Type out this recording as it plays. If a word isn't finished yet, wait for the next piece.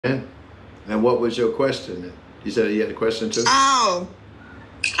And what was your question? You said you had a question too? My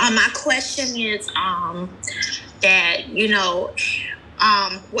question is that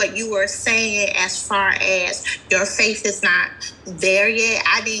what you were saying as far as your faith is not there yet.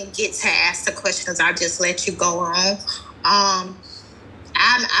 I didn't get to ask the question because I just let you go on.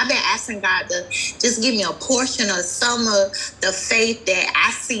 I've been asking God to just give me a portion of some of the faith that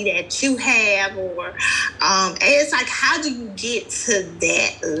I see that you have, or and it's like, how do you get to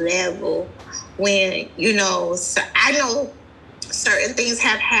that level when So I know certain things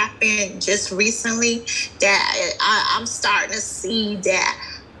have happened just recently that I'm starting to see that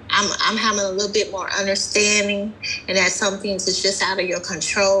I'm having a little bit more understanding, and that some things is just out of your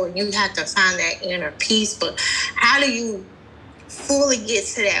control, and you have to find that inner peace. But how do you fully get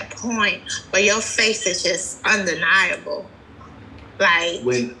to that point where your faith is just undeniable?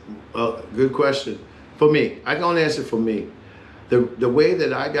 Good question. For me, I can only answer for me. The way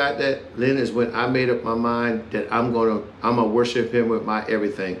that I got that, Lynn, is when I made up my mind that I'm gonna worship him with my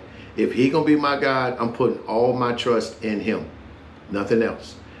everything. If he gonna be my God, I'm putting all my trust in him, nothing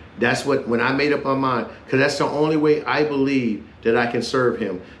else. That's when I made up my mind, because that's the only way I believe that I can serve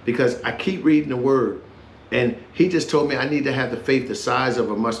him, because I keep reading the word, and he just told me I need to have the faith the size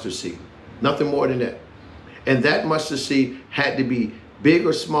of a mustard seed, nothing more than that. And that mustard seed had to be big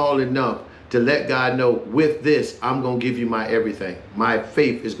or small enough to let God know, with this, I'm going to give you my everything. My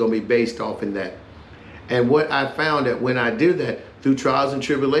faith is going to be based off in that. And what I found, that when I did that through trials and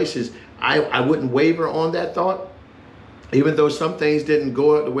tribulations, I wouldn't waver on that thought. Even though some things didn't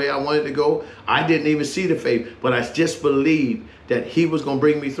go out the way I wanted to go, I didn't even see the faith, but I just believed that he was going to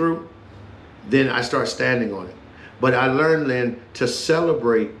bring me through. Then I start standing on it. But I learned then to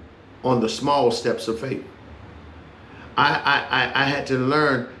celebrate on the small steps of faith. I had to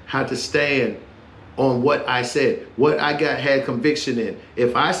learn how to stand on what I said, what I had conviction in.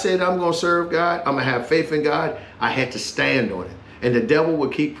 If I said I'm going to serve God, I'm going to have faith in God, I had to stand on it. And the devil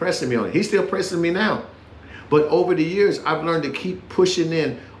would keep pressing me on it. He's still pressing me now. But over the years, I've learned to keep pushing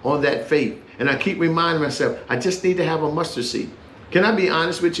in on that faith. And I keep reminding myself, I just need to have a mustard seed. Can I be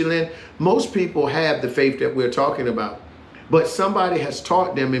honest with you, Lynn? Most people have the faith that we're talking about. But somebody has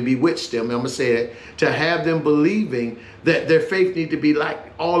taught them and bewitched them, I'm going to say it, to have them believing that their faith need to be like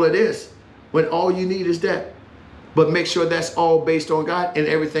all of this, when all you need is that. But make sure that's all based on God, and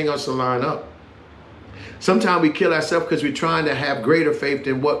everything else will line up. Sometimes we kill ourselves because we're trying to have greater faith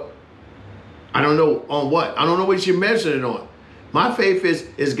than what, I don't know on what. I don't know what you're measuring it on. My faith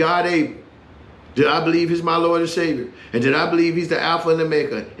is God able? Did I believe he's my Lord and Savior? And did I believe he's the Alpha and the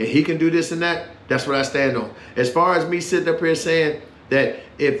Omega, and he can do this and that? That's what I stand on. As far as me sitting up here saying that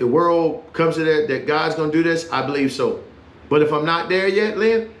if the world comes to that God's going to do this, I believe so. But if I'm not there yet,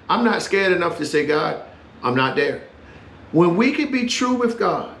 Lynn, I'm not scared enough to say, God, I'm not there. When we can be true with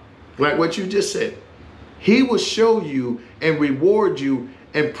God, like what you just said, he will show you and reward you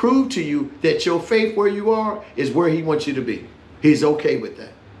and prove to you that your faith where you are is where he wants you to be. He's okay with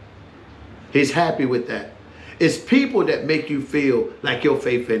that. He's happy with that. It's people that make you feel like your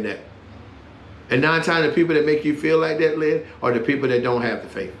faith in that. And 9 times the people that make you feel like that, Lynn, are the people that don't have the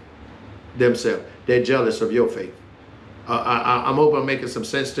faith themselves. They're jealous of your faith. I'm hoping I'm making some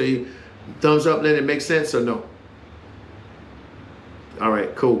sense to you. Thumbs up, Lynn, it makes sense or no? All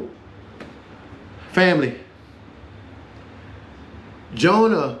right, cool. Family,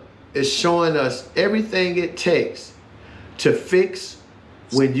 Jonah is showing us everything it takes to fix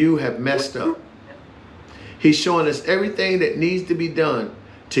when you have messed up. He's showing us everything that needs to be done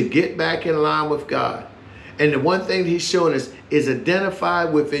to get back in line with God. And the one thing he's showing us is identify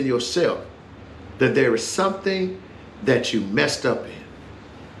within yourself that there is something that you messed up in.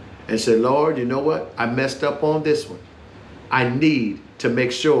 And say, Lord, you know what? I messed up on this one. I need to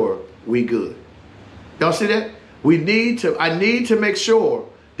make sure we good. Y'all see that? I need to make sure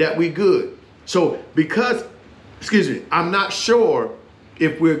that we good. So because, I'm not sure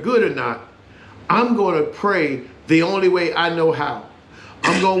if we're good or not, I'm going to pray the only way I know how.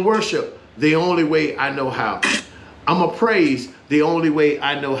 I'm going to worship the only way I know how. I'm going to praise the only way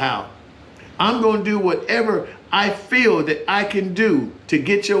I know how. I'm going to do whatever I feel that I can do to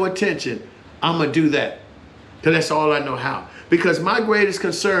get your attention. I'm going to do that. Because that's all I know how. Because my greatest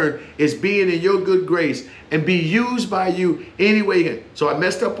concern is being in your good grace and be used by you any way you can. So I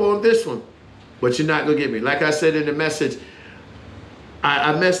messed up on this one, but you're not going to get me. Like I said in the message,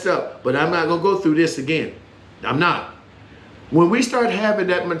 I messed up, but I'm not going to go through this again. I'm not. When we start having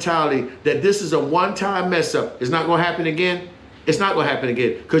that mentality that this is a one-time mess up, it's not going to happen again, it's not going to happen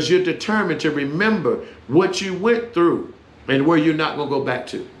again, because you're determined to remember what you went through and where you're not going to go back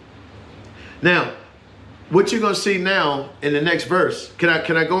to. Now, what you're going to see now in the next verse. Can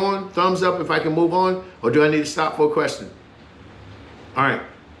I go on? Thumbs up if I can move on, or do I need to stop for a question? All right.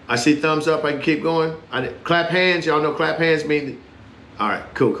 I see thumbs up. I can keep going. Clap hands. Y'all know clap hands mean. All right.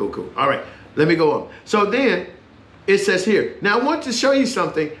 Cool. All right. Let me go on. So then it says here. Now I want to show you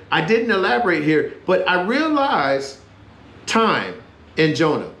something. I didn't elaborate here, but I realized time in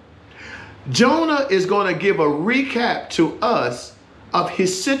Jonah. Jonah is going to give a recap to us of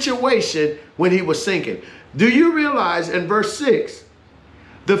his situation when he was sinking. Do you realize in verse 6,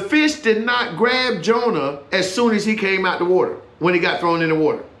 the fish did not grab Jonah as soon as he came out the water, when he got thrown in the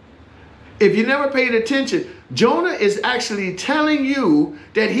water? If you never paid attention, Jonah is actually telling you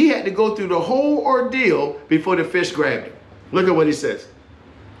that he had to go through the whole ordeal before the fish grabbed him. Look at what he says.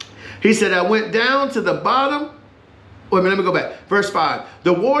 He said, I went down to the bottom. Wait a minute, let me go back. Verse 5.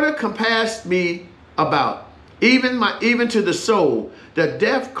 The water compassed me about, even to the soul. The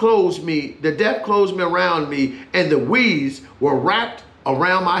death closed me around me, and the weeds were wrapped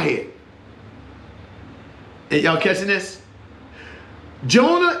around my head. And y'all catching this?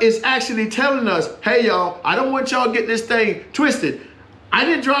 Jonah is actually telling us, hey y'all, I don't want y'all to get this thing twisted. I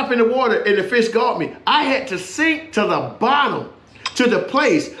didn't drop in the water and the fish got me. I had to sink to the bottom, to the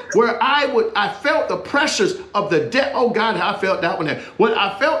place where I felt the pressures of the depth. Oh God, I felt that one there. When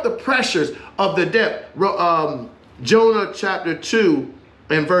I felt the pressures of the depth, Jonah chapter 2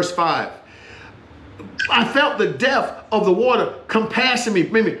 and verse 5. I felt the depth of the water compassing me,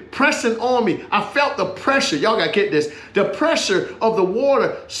 maybe pressing on me. I felt the pressure. Y'all got to get this. The pressure of the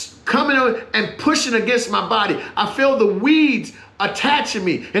water coming on and pushing against my body. I feel the weeds attaching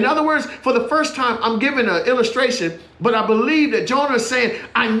me. In other words, for the first time, I'm giving an illustration, but I believe that Jonah is saying,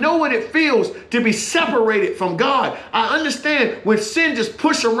 I know what it feels to be separated from God. I understand when sin just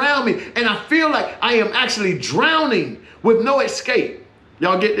pushes around me and I feel like I am actually drowning with no escape.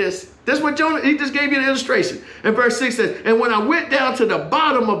 Y'all get this? That's what Jonah, he just gave you an illustration. And verse 6 says, and when I went down to the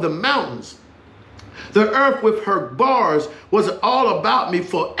bottom of the mountains, the earth with her bars was all about me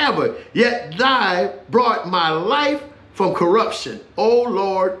forever. Yet thy brought my life from corruption, O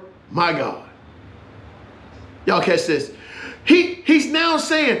Lord, my God. Y'all catch this? He's now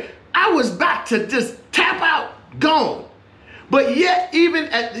saying, I was about to just tap out, gone. But yet,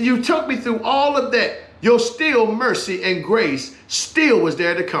 even you took me through all of that, your still mercy and grace still was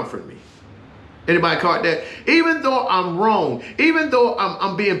there to comfort me. Anybody caught that? Even though I'm wrong, even though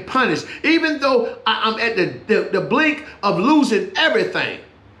I'm being punished, even though I'm at the blink of losing everything,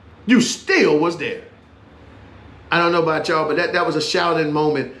 you still was there. I don't know about y'all, but that was a shouting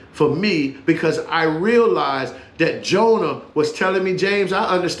moment for me, because I realized that Jonah was telling me, James, I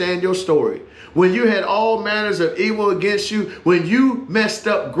understand your story. When you had all manners of evil against you, when you messed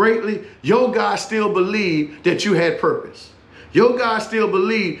up greatly, your God still believed that you had purpose. Your God still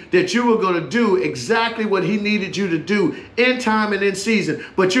believed that you were going to do exactly what he needed you to do in time and in season.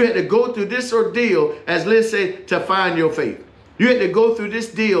 But you had to go through this ordeal, as Lynn said, to find your faith. You had to go through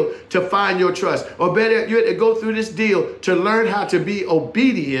this deal to find your trust. Or better, you had to go through this deal to learn how to be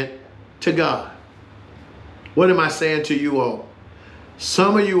obedient to God. What am I saying to you all?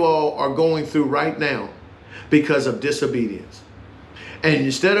 Some of you all are going through right now because of disobedience. And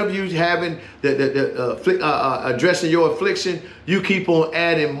instead of you having addressing your affliction, you keep on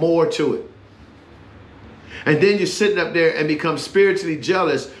adding more to it. And then you're sitting up there and become spiritually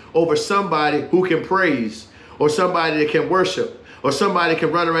jealous over somebody who can praise, or somebody that can worship, or somebody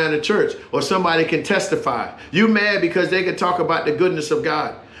can run around the church, or somebody can testify. You mad because they can talk about the goodness of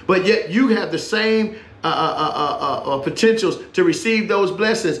God, but yet you have the same potentials to receive those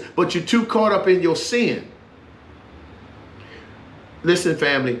blessings, but you're too caught up in your sin. Listen,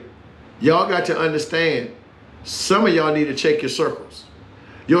 family, y'all got to understand, some of y'all need to check your circles.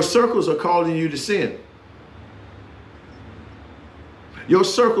 Your circles are causing you to sin. Your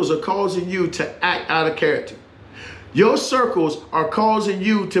circles are causing you to act out of character. Your circles are causing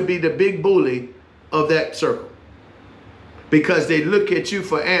you to be the big bully of that circle, because they look at you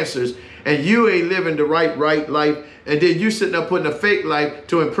for answers and you ain't living the right life. And then you sitting up putting a fake life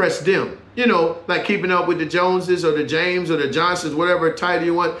to impress them. You know, like keeping up with the Joneses or the James or the Johnsons, whatever title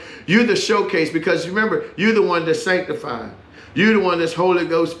you want. You're the showcase, because remember, you're the one that's sanctified. You're the one that's Holy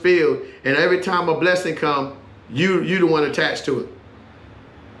Ghost filled. And every time a blessing comes, you the one attached to it.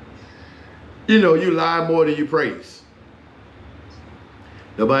 You know, you lie more than you praise.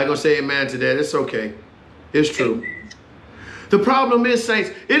 Nobody gonna say amen to that. It's okay. It's true. The problem is, saints,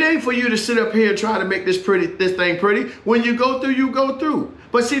 it ain't for you to sit up here and try to make this thing pretty. When you go through, you go through.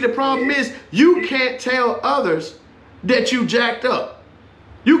 But see, the problem is, you can't tell others that you jacked up.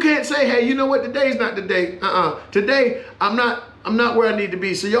 You can't say, hey, you know what? Today's not the day. Today, I'm not where I need to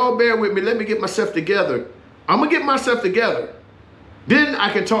be. So y'all bear with me. Let me get myself together. I'm going to get myself together. Then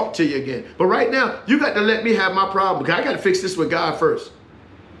I can talk to you again. But right now, you got to let me have my problem, because I got to fix this with God first.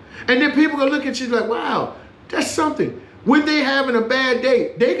 And then people going to look at you like, wow, that's something. When they having a bad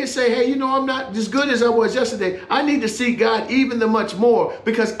day, they can say, hey, you know, I'm not as good as I was yesterday. I need to seek God even the much more,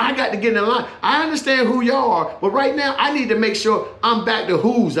 because I got to get in line. I understand who y'all are, but right now I need to make sure I'm back to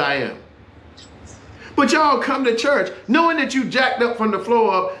whose I am. But y'all come to church knowing that you jacked up from the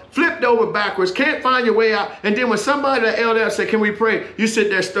floor up, flipped over backwards, can't find your way out. And then when somebody, the elder, say, can we pray? You sit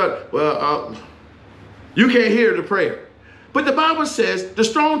there stuck. Well, you can't hear the prayer. But the Bible says the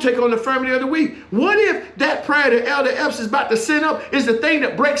strong take on the infirmity of the weak. What if that prayer that Elder Epps is about to send up is the thing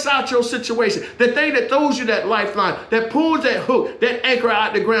that breaks out your situation, the thing that throws you that lifeline, that pulls that hook, that anchor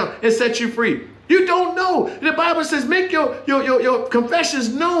out the ground and sets you free? You don't know. The Bible says make your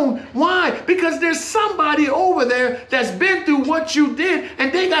confessions known. Why? Because there's somebody over there that's been through what you did,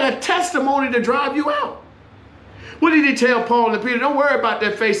 and they got a testimony to drive you out. What did he tell Paul and Peter? Don't worry about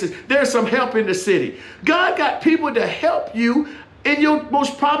their faces. There's some help in the city. God got people to help you in your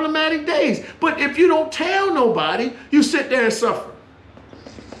most problematic days. But if you don't tell nobody, you sit there and suffer.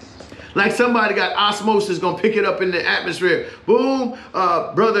 Like somebody got osmosis, going to pick it up in the atmosphere. Boom,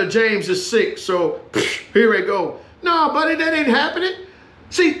 Brother James is sick, so here we go. No, buddy, that ain't happening.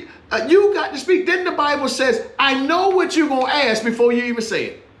 See, you got to speak. Then the Bible says, I know what you're going to ask before you even say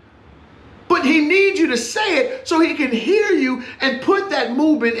it. But he needs you to say it so he can hear you and put that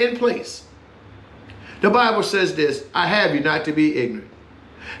movement in place. The Bible says this, I have you not to be ignorant.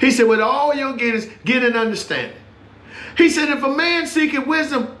 He said, with all you'll get is get an understanding. He said, if a man seeketh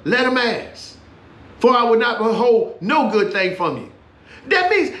wisdom, let him ask. For I will not withhold no good thing from you. That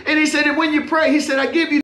means, and he said that when you pray, he said, I give you